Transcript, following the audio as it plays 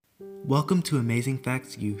Welcome to Amazing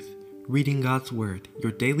Facts Youth, reading God's Word,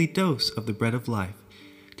 your daily dose of the bread of life.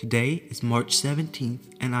 Today is March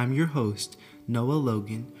 17th, and I'm your host, Noah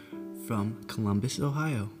Logan, from Columbus,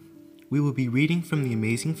 Ohio. We will be reading from the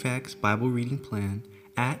Amazing Facts Bible Reading Plan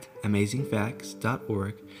at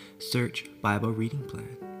amazingfacts.org. Search Bible Reading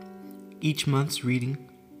Plan. Each month's readings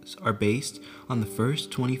are based on the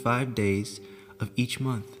first 25 days of each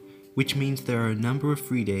month, which means there are a number of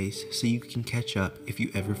free days so you can catch up if you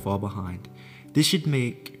ever fall behind. This should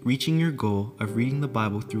make reaching your goal of reading the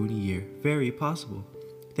Bible through in a year very possible.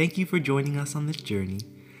 Thank you for joining us on this journey.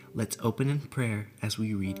 Let's open in prayer as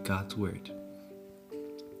we read God's Word.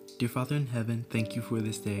 Dear Father in heaven, thank you for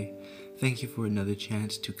this day. Thank you for another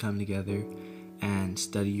chance to come together and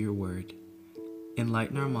study your Word.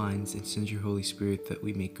 Enlighten our minds and send your Holy Spirit that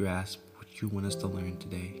we may grasp what you want us to learn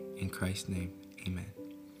today. In Christ's name, amen.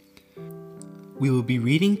 We will be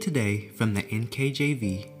reading today from the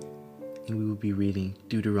NKJV, and we will be reading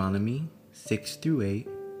Deuteronomy 6 through 8,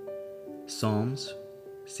 Psalms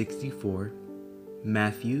 64,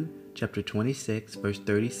 Matthew chapter 26, verse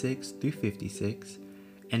 36 through 56,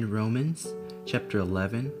 and Romans chapter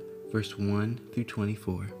 11, verse 1 through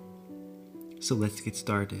 24. So let's get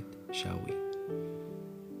started, shall we?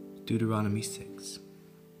 Deuteronomy 6.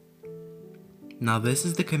 Now this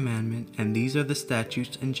is the commandment, and these are the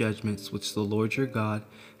statutes and judgments which the Lord your God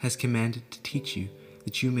has commanded to teach you,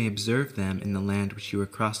 that you may observe them in the land which you are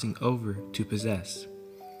crossing over to possess,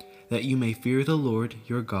 that you may fear the Lord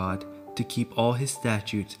your God, to keep all his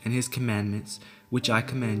statutes and his commandments which I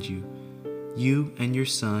command you, you and your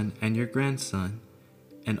son and your grandson,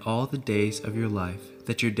 and all the days of your life,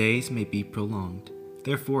 that your days may be prolonged.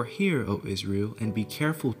 Therefore hear, O Israel, and be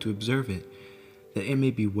careful to observe it, that it may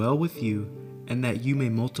be well with you, and that you may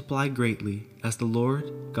multiply greatly, as the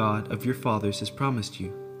Lord God of your fathers has promised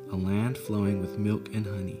you, a land flowing with milk and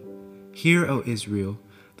honey. Hear, O Israel,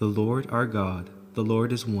 the Lord our God, the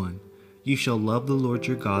Lord is one. You shall love the Lord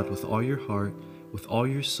your God with all your heart, with all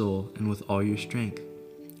your soul, and with all your strength.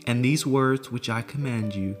 And these words which I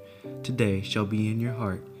command you today shall be in your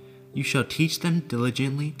heart. You shall teach them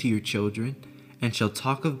diligently to your children, and shall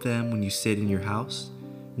talk of them when you sit in your house,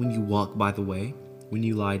 when you walk by the way, when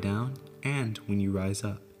you lie down, and when you rise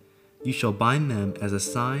up. You shall bind them as a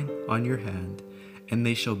sign on your hand, and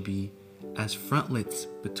they shall be as frontlets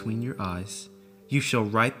between your eyes. You shall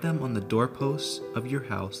write them on the doorposts of your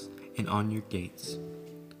house and on your gates.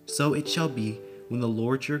 So it shall be when the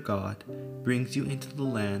Lord your God brings you into the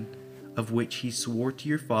land of which he swore to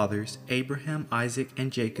your fathers, Abraham, Isaac,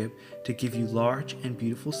 and Jacob, to give you large and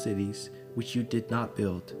beautiful cities, which you did not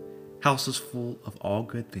build, houses full of all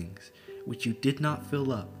good things, which you did not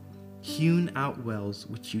fill up, hewn out wells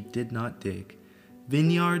which you did not dig,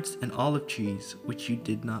 vineyards and olive trees which you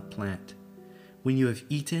did not plant. When you have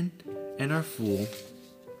eaten and are full,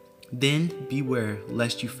 then beware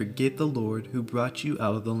lest you forget the Lord who brought you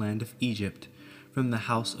out of the land of Egypt, from the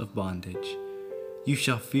house of bondage. You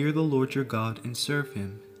shall fear the Lord your God and serve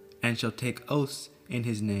him, and shall take oaths in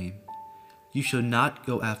his name. You shall not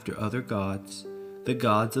go after other gods, the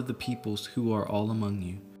gods of the peoples who are all among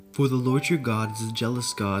you. For the Lord your God is a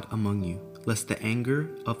jealous God among you, lest the anger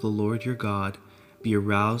of the Lord your God be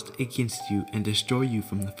aroused against you and destroy you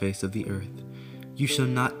from the face of the earth. You shall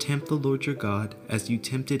not tempt the Lord your God as you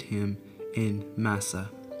tempted him in Massah.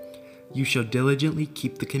 You shall diligently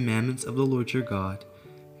keep the commandments of the Lord your God,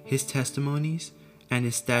 his testimonies, and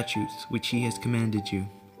his statutes which he has commanded you.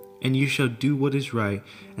 And you shall do what is right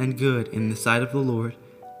and good in the sight of the Lord,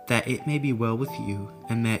 that it may be well with you,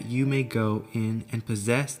 and that you may go in and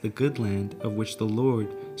possess the good land of which the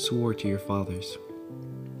Lord swore to your fathers,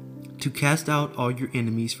 to cast out all your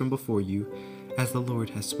enemies from before you, as the Lord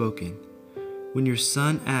has spoken. When your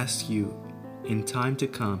son asks you in time to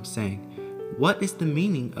come, saying, What is the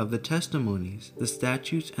meaning of the testimonies, the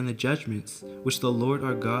statutes, and the judgments which the Lord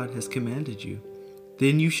our God has commanded you?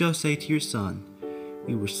 Then you shall say to your son,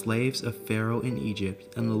 We were slaves of Pharaoh in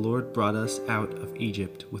Egypt, and the Lord brought us out of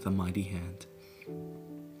Egypt with a mighty hand.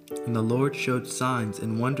 And the Lord showed signs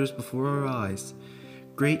and wonders before our eyes,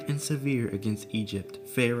 great and severe, against Egypt,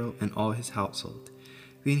 Pharaoh, and all his household.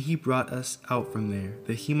 Then he brought us out from there,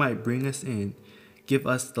 that he might bring us in, give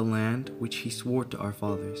us the land which he swore to our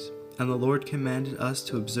fathers. And the Lord commanded us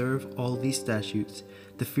to observe all these statutes,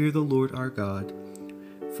 to fear the Lord our God,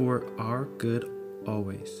 for our good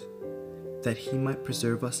always, that he might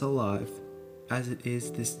preserve us alive, as it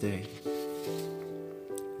is this day.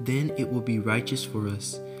 Then it will be righteous for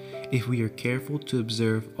us, if we are careful to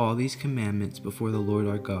observe all these commandments before the Lord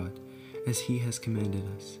our God, as he has commanded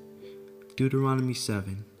us. Deuteronomy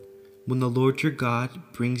 7. When the Lord your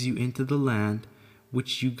God brings you into the land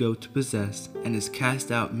which you go to possess, and has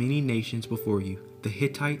cast out many nations before you, the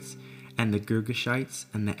Hittites, and the Girgashites,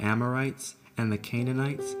 and the Amorites, and the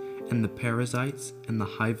Canaanites, and the Perizzites, and the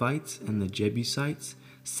Hivites, and the Jebusites,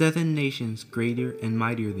 7 nations greater and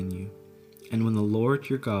mightier than you. And when the Lord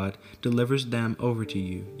your God delivers them over to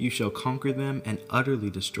you, you shall conquer them and utterly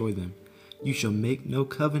destroy them. You shall make no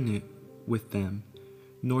covenant with them,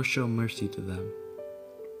 nor show mercy to them.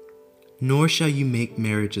 Nor shall you make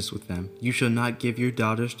marriages with them. You shall not give your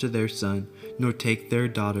daughters to their son, nor take their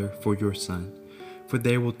daughter for your son. For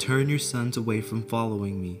they will turn your sons away from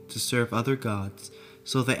following me to serve other gods,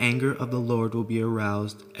 so the anger of the Lord will be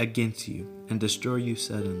aroused against you and destroy you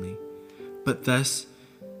suddenly. But thus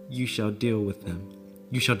you shall deal with them.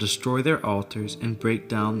 You shall destroy their altars and break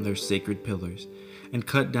down their sacred pillars, and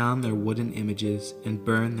cut down their wooden images and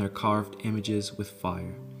burn their carved images with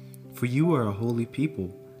fire. For you are a holy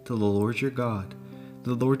people to the Lord your God.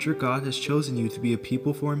 The Lord your God has chosen you to be a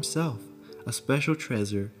people for himself, a special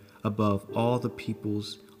treasure above all the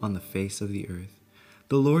peoples on the face of the earth.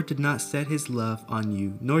 The Lord did not set his love on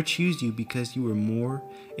you, nor choose you because you were more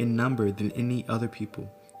in number than any other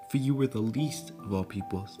people, for you were the least of all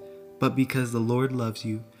peoples, but because the Lord loves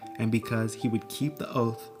you, and because he would keep the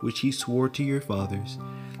oath which he swore to your fathers.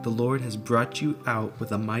 The Lord has brought you out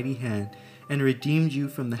with a mighty hand, and redeemed you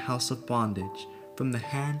from the house of bondage, from the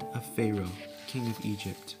hand of Pharaoh, king of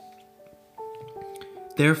Egypt.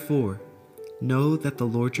 Therefore, know that the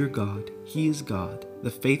Lord your God, he is God,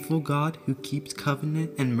 the faithful God who keeps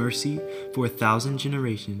covenant and mercy for 1,000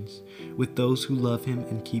 generations with those who love him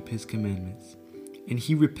and keep his commandments. And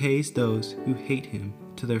he repays those who hate him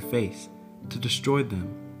to their face, to destroy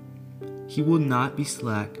them. He will not be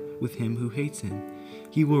slack with him who hates him.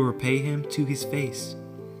 He will repay him to his face.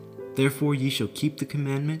 Therefore ye shall keep the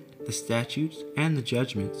commandment, the statutes, and the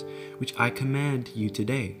judgments, which I command you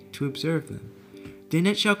today, to observe them. Then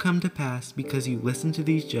it shall come to pass, because you listen to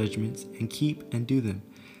these judgments, and keep and do them,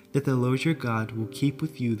 that the Lord your God will keep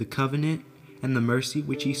with you the covenant and the mercy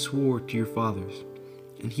which he swore to your fathers.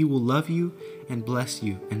 And he will love you, and bless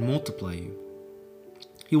you, and multiply you.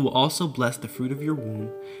 He will also bless the fruit of your womb,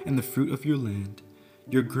 and the fruit of your land,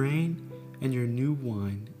 your grain, and your new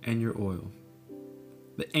wine, and your oil,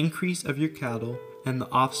 the increase of your cattle, and the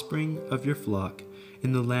offspring of your flock,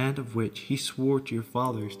 in the land of which he swore to your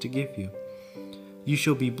fathers to give you. You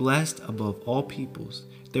shall be blessed above all peoples.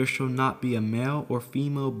 There shall not be a male or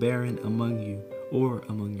female barren among you, or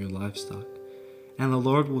among your livestock. And the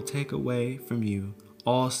Lord will take away from you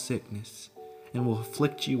all sickness, and will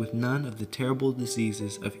afflict you with none of the terrible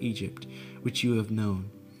diseases of Egypt, which you have known,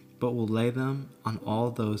 but will lay them on all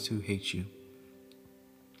those who hate you.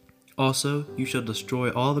 Also, you shall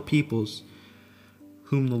destroy all the peoples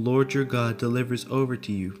whom the Lord your God delivers over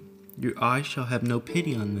to you. Your eyes shall have no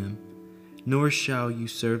pity on them, nor shall you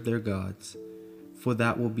serve their gods, for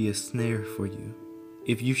that will be a snare for you.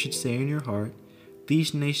 If you should say in your heart,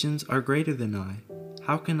 these nations are greater than I,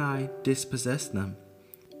 how can I dispossess them?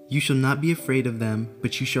 You shall not be afraid of them,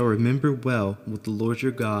 but you shall remember well what the Lord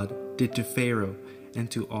your God did to Pharaoh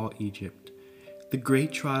and to all Egypt, the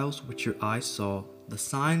great trials which your eyes saw, the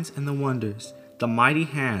signs and the wonders, the mighty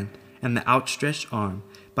hand and the outstretched arm,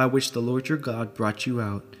 by which the Lord your God brought you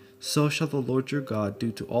out. So shall the Lord your God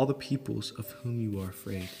do to all the peoples of whom you are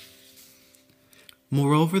afraid.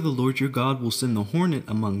 Moreover, the Lord your God will send the hornet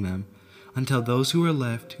among them, until those who are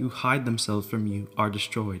left, who hide themselves from you, are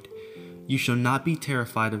destroyed. You shall not be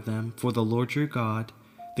terrified of them, for the Lord your God,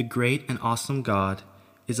 the great and awesome God,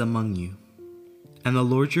 is among you. And the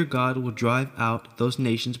Lord your God will drive out those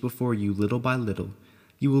nations before you little by little.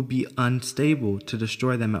 You will be unstable to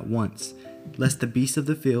destroy them at once, lest the beasts of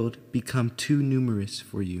the field become too numerous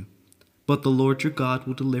for you. But the Lord your God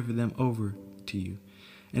will deliver them over to you,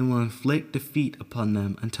 and will inflict defeat upon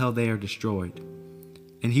them until they are destroyed.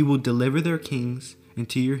 And he will deliver their kings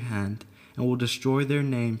into your hand, and will destroy their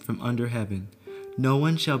name from under heaven. No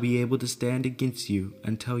one shall be able to stand against you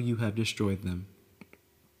until you have destroyed them.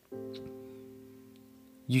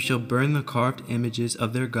 You shall burn the carved images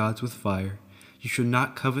of their gods with fire. You shall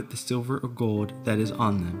not covet the silver or gold that is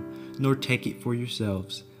on them, nor take it for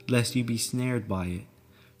yourselves, lest you be snared by it.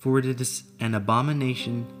 For it is an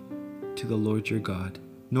abomination to the Lord your God.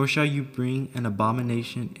 Nor shall you bring an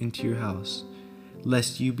abomination into your house,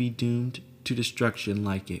 lest you be doomed to destruction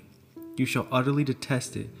like it. You shall utterly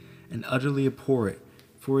detest it, and utterly abhor it,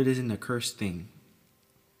 for it is an accursed thing.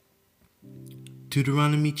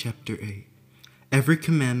 Deuteronomy chapter 8. Every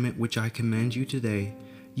commandment which I command you today,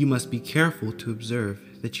 you must be careful to observe,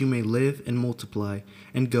 that you may live and multiply,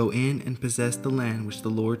 and go in and possess the land which the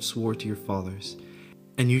Lord swore to your fathers.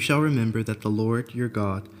 And you shall remember that the Lord your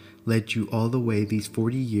God led you all the way these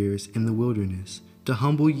 40 years in the wilderness, to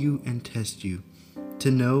humble you and test you,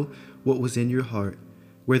 to know what was in your heart,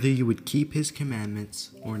 whether you would keep his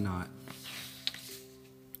commandments or not.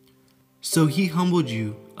 So he humbled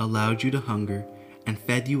you, allowed you to hunger, and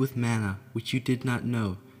fed you with manna which you did not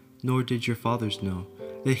know, nor did your fathers know,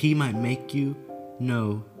 that he might make you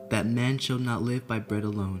know that man shall not live by bread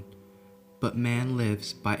alone, but man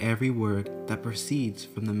lives by every word that proceeds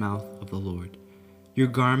from the mouth of the Lord. Your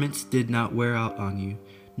garments did not wear out on you,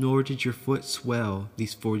 nor did your foot swell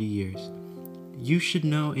these 40 years. You should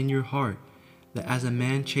know in your heart that as a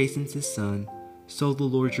man chastens his son, so the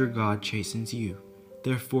Lord your God chastens you.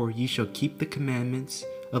 Therefore ye shall keep the commandments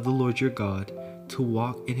of the Lord your God, to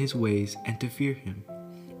walk in his ways and to fear him.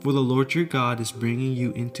 For the Lord your God is bringing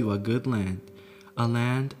you into a good land, a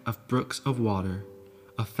land of brooks of water,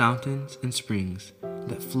 of fountains and springs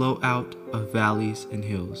that flow out of valleys and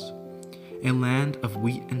hills, a land of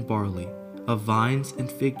wheat and barley, of vines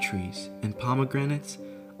and fig trees and pomegranates,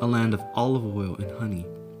 a land of olive oil and honey,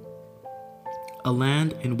 a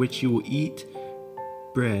land in which you will eat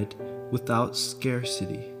bread without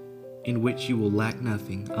scarcity, in which you will lack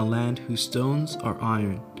nothing, a land whose stones are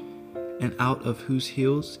iron, and out of whose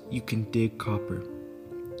hills you can dig copper.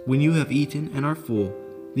 When you have eaten and are full,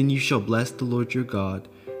 then you shall bless the Lord your God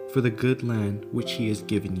for the good land which he has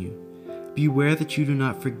given you. Beware that you do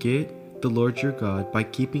not forget the Lord your God by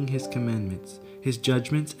keeping his commandments, his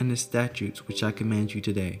judgments, and his statutes which I command you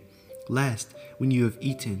today, lest when you have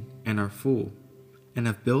eaten and are full, and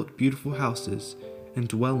have built beautiful houses, and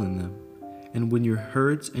dwell in them, and when your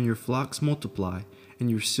herds and your flocks multiply, and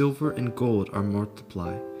your silver and gold are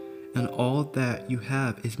multiplied, and all that you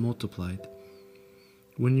have is multiplied,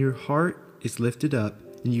 when your heart is lifted up,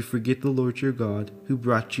 and you forget the Lord your God, who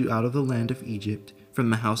brought you out of the land of Egypt, from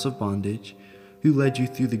the house of bondage, who led you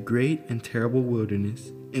through the great and terrible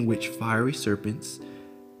wilderness, in which fiery serpents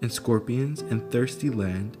and scorpions and thirsty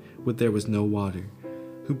land where there was no water,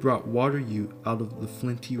 who brought water you out of the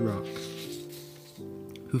flinty rock,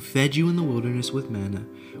 who fed you in the wilderness with manna,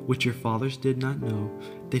 which your fathers did not know,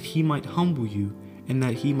 that he might humble you, and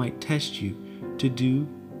that he might test you, to do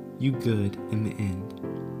you good in the end.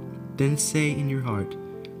 Then say in your heart,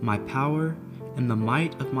 my power and the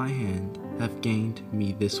might of my hand have gained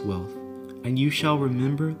me this wealth. And you shall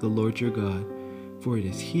remember the Lord your God, for it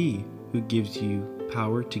is he who gives you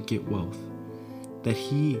power to get wealth, that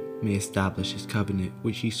he may establish his covenant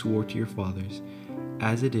which he swore to your fathers,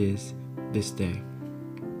 as it is this day.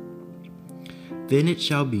 Then it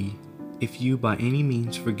shall be, if you by any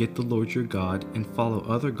means forget the Lord your God, and follow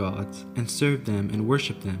other gods, and serve them and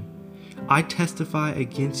worship them, I testify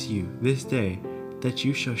against you this day that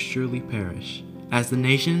you shall surely perish. As the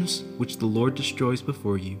nations which the Lord destroys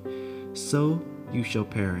before you, so you shall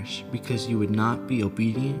perish, because you would not be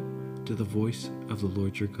obedient to the voice of the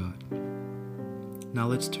Lord your God. Now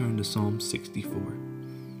let's turn to Psalm 64.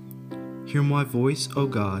 Hear my voice, O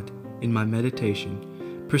God, in my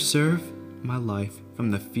meditation. Preserve my life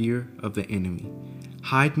from the fear of the enemy.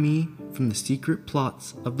 Hide me from the secret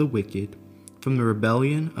plots of the wicked, from the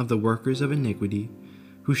rebellion of the workers of iniquity,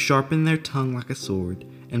 who sharpen their tongue like a sword,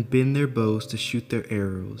 and bend their bows to shoot their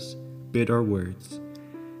arrows, bitter words,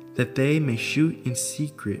 that they may shoot in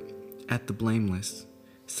secret at the blameless.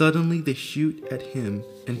 Suddenly they shoot at him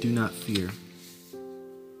and do not fear.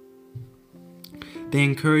 They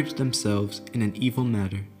encourage themselves in an evil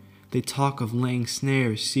matter. They talk of laying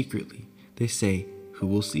snares secretly. They say, who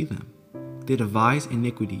will see them? They devise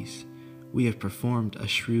iniquities. We have performed a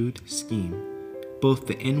shrewd scheme. Both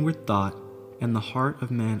the inward thought and the heart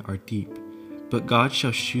of man are deep, but God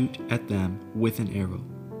shall shoot at them with an arrow.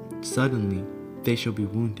 Suddenly they shall be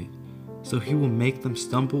wounded, so he will make them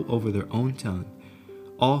stumble over their own tongue.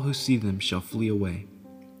 All who see them shall flee away.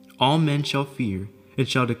 All men shall fear and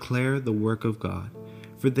shall declare the work of God,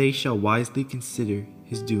 for they shall wisely consider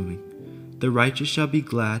his doing. The righteous shall be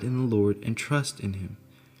glad in the Lord and trust in him,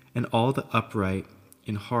 and all the upright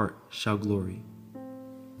in heart shall glory.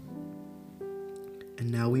 And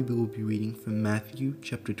now we will be reading from Matthew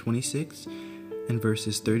chapter 26 and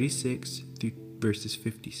verses 36 through verses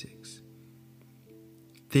 56.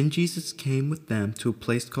 Then Jesus came with them to a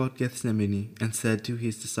place called Gethsemane and said to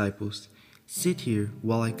his disciples, sit here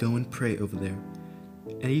while I go and pray over there.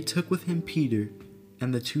 And he took with him Peter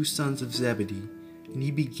and the 2 sons of Zebedee, and he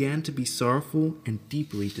began to be sorrowful and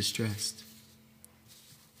deeply distressed.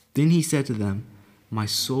 Then he said to them, my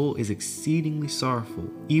soul is exceedingly sorrowful,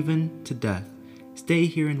 even to death. Stay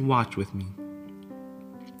here and watch with me.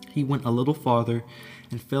 He went a little farther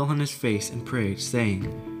and fell on his face and prayed,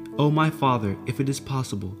 saying, O my Father, if it is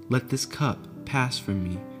possible, let this cup pass from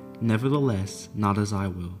me. Nevertheless, not as I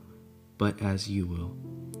will, but as you will."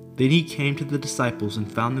 Then he came to the disciples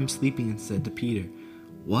and found them sleeping and said to Peter,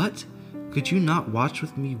 "What? Could you not watch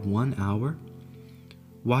with me 1 hour?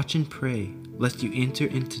 Watch and pray, lest you enter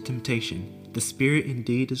into temptation. The spirit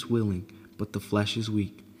indeed is willing, but the flesh is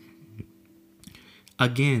weak."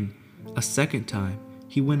 Again, a second time,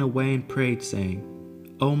 he went away and prayed, saying,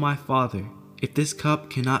 "O my Father, if this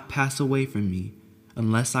cup cannot pass away from me,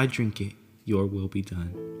 unless I drink it, your will be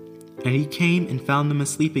done." And he came and found them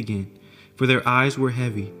asleep again, for their eyes were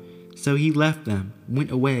heavy. So he left them, went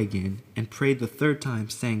away again, and prayed the third time,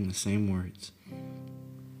 saying the same words.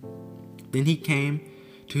 Then he came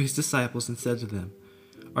to his disciples and said to them,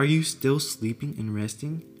 "Are you still sleeping and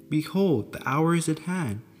resting? Behold, the hour is at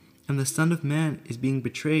hand, and the Son of Man is being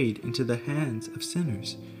betrayed into the hands of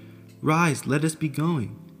sinners. Rise, let us be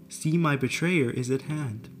going. See, my betrayer is at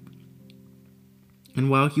hand." And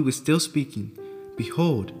while he was still speaking,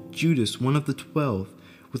 behold, Judas, one of the 12,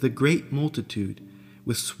 with a great multitude,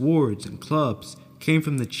 with swords and clubs, came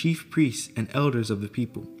from the chief priests and elders of the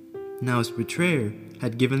people. Now his betrayer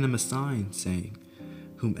had given them a sign, saying,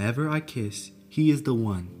 "Whomever I kiss, he is the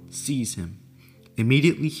one. Seize him."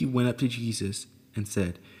 Immediately he went up to Jesus and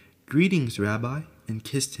said, "Greetings, Rabbi," and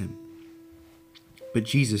kissed him. But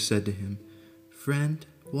Jesus said to him, "Friend,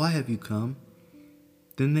 why have you come?"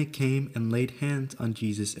 Then they came and laid hands on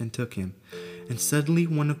Jesus and took him. And suddenly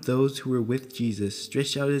one of those who were with Jesus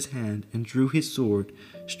stretched out his hand and drew his sword,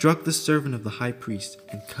 struck the servant of the high priest,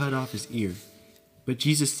 and cut off his ear. But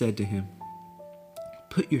Jesus said to him,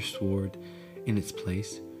 "Put your sword in its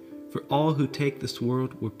place, for all who take the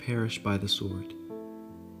sword will perish by the sword.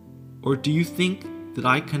 Or do you think that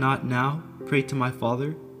I cannot now pray to my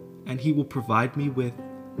Father, and he will provide me with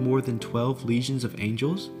more than 12 legions of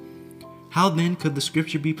angels? How then could the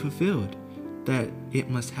scripture be fulfilled, that it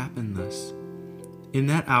must happen thus?" In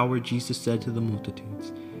that hour Jesus said to the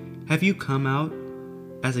multitudes, "Have you come out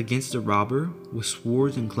as against a robber with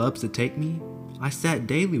swords and clubs to take me? I sat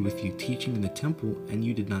daily with you teaching in the temple, and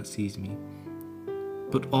you did not seize me."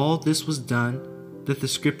 But all this was done that the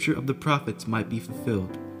scripture of the prophets might be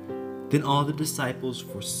fulfilled. Then all the disciples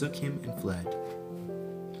forsook him and fled.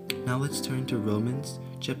 Now let's turn to Romans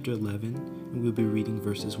chapter 11, and we'll be reading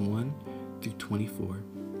verses 1 through 24.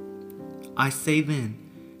 "I say then,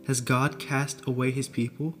 has God cast away his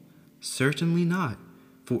people? Certainly not.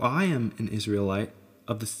 For I am an Israelite,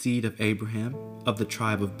 of the seed of Abraham, of the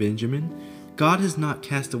tribe of Benjamin. God has not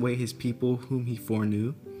cast away his people whom he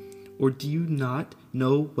foreknew. Or do you not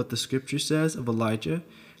know what the scripture says of Elijah,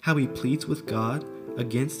 how he pleads with God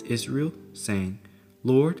against Israel, saying,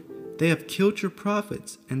 'Lord, they have killed your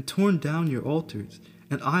prophets and torn down your altars,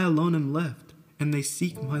 and I alone am left, and they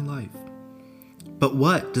seek my life.' But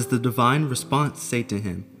what does the divine response say to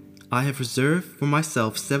him? 'I have reserved for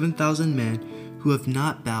myself 7,000 men who have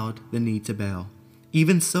not bowed the knee to Baal.'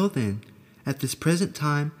 Even so then, at this present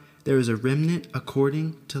time, there is a remnant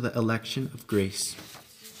according to the election of grace.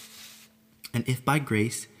 And if by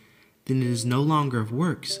grace, then it is no longer of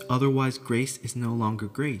works, otherwise grace is no longer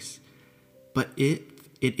grace. But if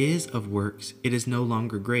it is of works, it is no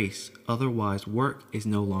longer grace, otherwise work is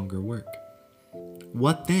no longer work.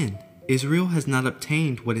 What then? Israel has not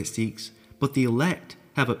obtained what it seeks, but the elect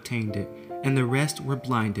have obtained it, and the rest were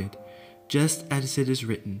blinded. Just as it is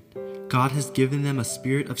written, God has given them a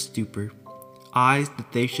spirit of stupor, eyes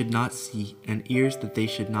that they should not see, and ears that they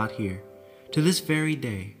should not hear, to this very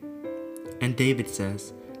day. And David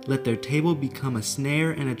says, let their table become a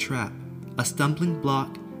snare and a trap, a stumbling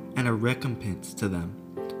block and a recompense to them.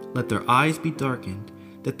 Let their eyes be darkened,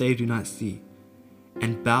 that they do not see,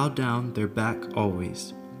 and bow down their back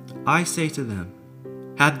always. I say to them,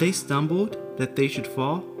 have they stumbled that they should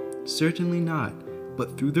fall? Certainly not,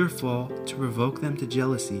 but through their fall, to provoke them to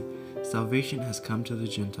jealousy, salvation has come to the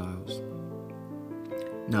Gentiles.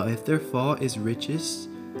 Now if their fall is riches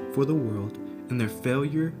for the world, and their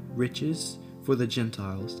failure riches for the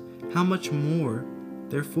Gentiles, how much more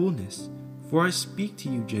their fullness? For I speak to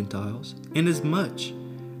you Gentiles, inasmuch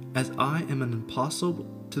as I am an apostle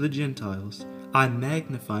to the Gentiles, I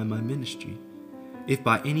magnify my ministry, if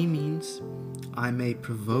by any means I may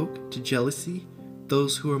provoke to jealousy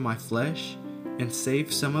those who are my flesh, and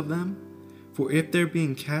save some of them. For if their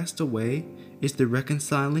being cast away is the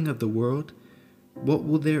reconciling of the world, what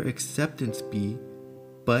will their acceptance be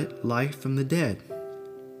but life from the dead?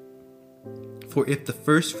 For if the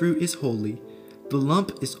first fruit is holy, the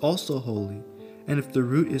lump is also holy, and if the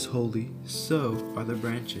root is holy, so are the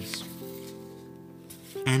branches.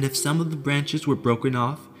 And if some of the branches were broken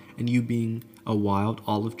off, and you being a wild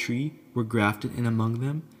olive tree were grafted in among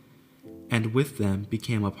them, and with them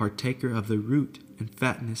became a partaker of the root and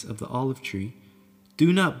fatness of the olive tree,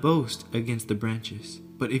 Do not boast against the branches,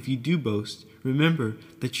 but if you do boast, remember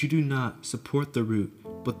that you do not support the root,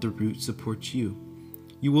 but the root supports you.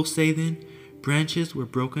 You will say then, branches were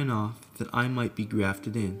broken off that I might be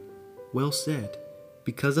grafted in. Well said.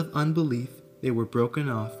 Because of unbelief, they were broken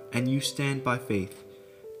off, and you stand by faith.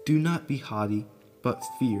 Do not be haughty, but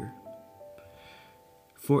fear.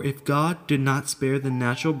 For if God did not spare the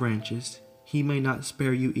natural branches, he may not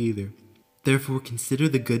spare you either. Therefore consider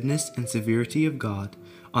the goodness and severity of God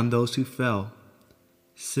on those who fell.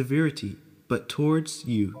 Severity, but towards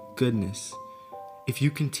you goodness, if you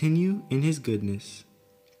continue in his goodness.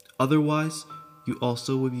 Otherwise, you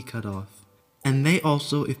also will be cut off. And they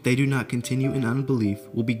also, if they do not continue in unbelief,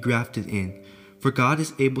 will be grafted in, for God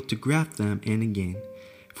is able to graft them in again.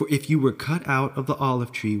 For if you were cut out of the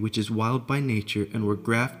olive tree, which is wild by nature, and were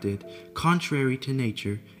grafted, contrary to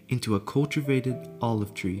nature, into a cultivated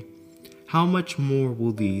olive tree, how much more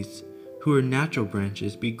will these, who are natural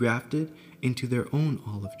branches, be grafted into their own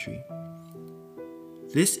olive tree?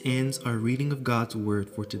 This ends our reading of God's word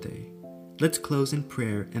for today. Let's close in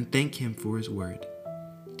prayer and thank him for his word.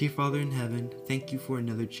 Dear Father in heaven, thank you for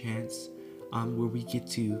another chance where we get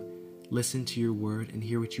to listen to your word and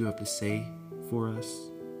hear what you have to say for us.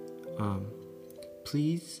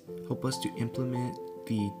 Please help us to implement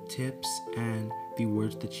the tips and the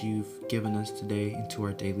words that you've given us today into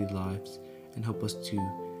our daily lives, and help us to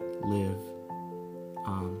live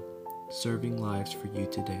serving lives for you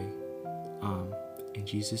today. In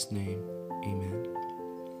Jesus' name, amen.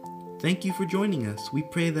 Thank you for joining us. We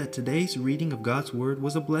pray that today's reading of God's Word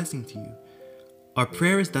was a blessing to you. Our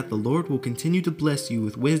prayer is that the Lord will continue to bless you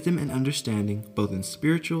with wisdom and understanding, both in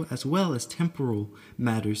spiritual as well as temporal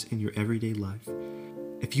matters in your everyday life.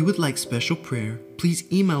 If you would like special prayer, please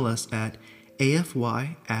email us at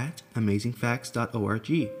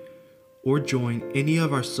afy@amazingfacts.org or join any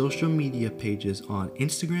of our social media pages on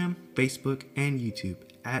Instagram, Facebook, and YouTube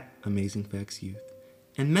at Amazing Facts Youth,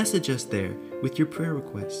 and message us there with your prayer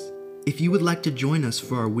requests. If you would like to join us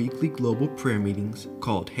for our weekly global prayer meetings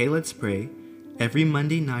called Hey Let's Pray, every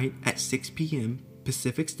Monday night at 6 p.m.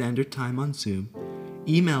 Pacific Standard Time on Zoom,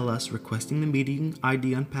 email us requesting the meeting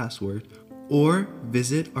ID and password, or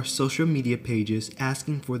visit our social media pages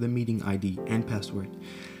asking for the meeting ID and password.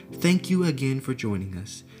 Thank you again for joining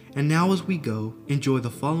us. And now as we go, enjoy the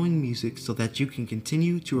following music so that you can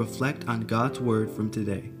continue to reflect on God's Word from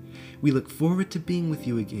today. We look forward to being with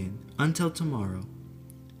you again. Until tomorrow,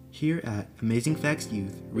 here at Amazing Facts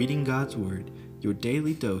Youth, reading God's Word, your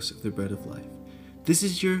daily dose of the bread of life. This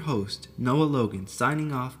is your host, Noah Logan,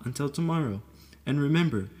 signing off until tomorrow. And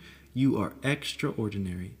remember, you are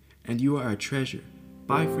extraordinary, and you are a treasure.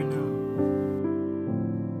 Bye for now.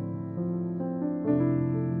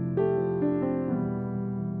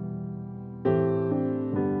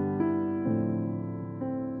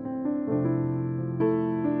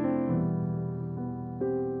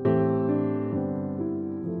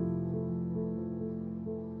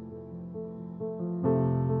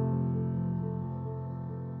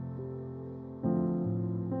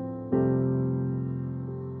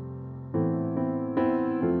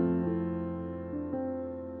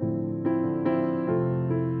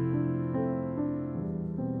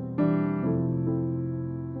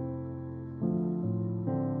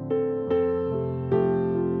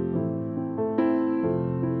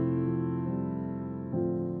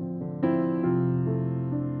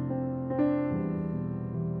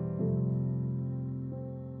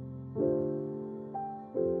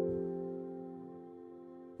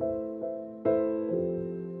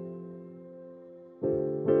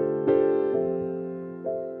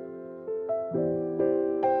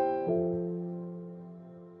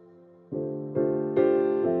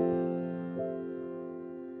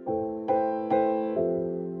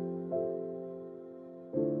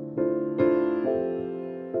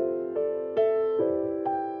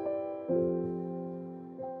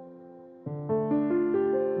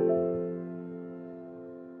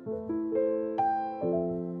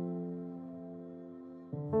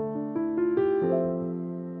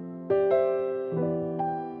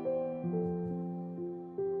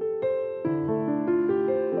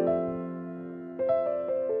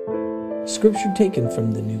 Scripture taken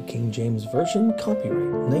from the New King James Version,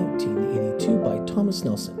 copyright 1982 by Thomas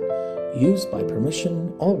Nelson. Used by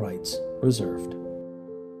permission, all rights reserved.